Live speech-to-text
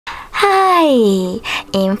Hi!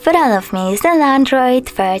 In front of me is an Android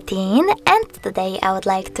 13 and today I would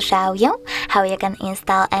like to show you how you can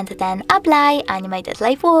install and then apply animated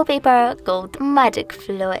live wallpaper called Magic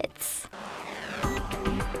Fluids.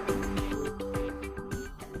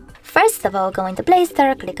 First of all, go into Play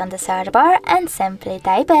Store, click on the search bar and simply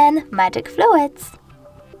type in Magic Fluids.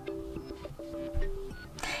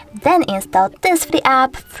 Then install this free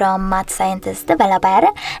app from Mad Scientist developer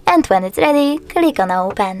and when it's ready, click on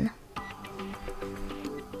Open.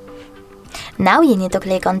 Now you need to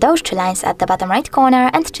click on those two lines at the bottom right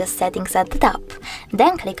corner and choose Settings at the top.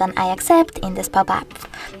 Then click on I accept in this pop-up.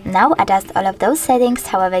 Now adjust all of those settings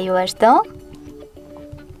however you wish to.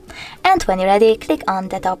 And when you're ready, click on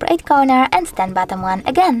the top right corner and then bottom one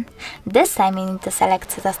again. This time you need to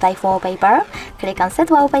select Set as Live Wallpaper, click on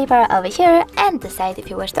Set Wallpaper over here and decide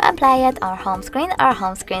if you wish to apply it on home screen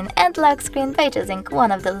and lock screen by choosing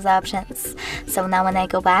one of those options. So now when I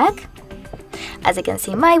go back, as you can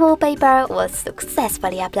see, my wallpaper was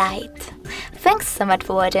successfully applied. Thanks so much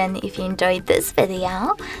for watching. If you enjoyed this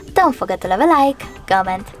video, don't forget to leave a like,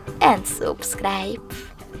 comment and subscribe.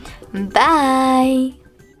 Bye!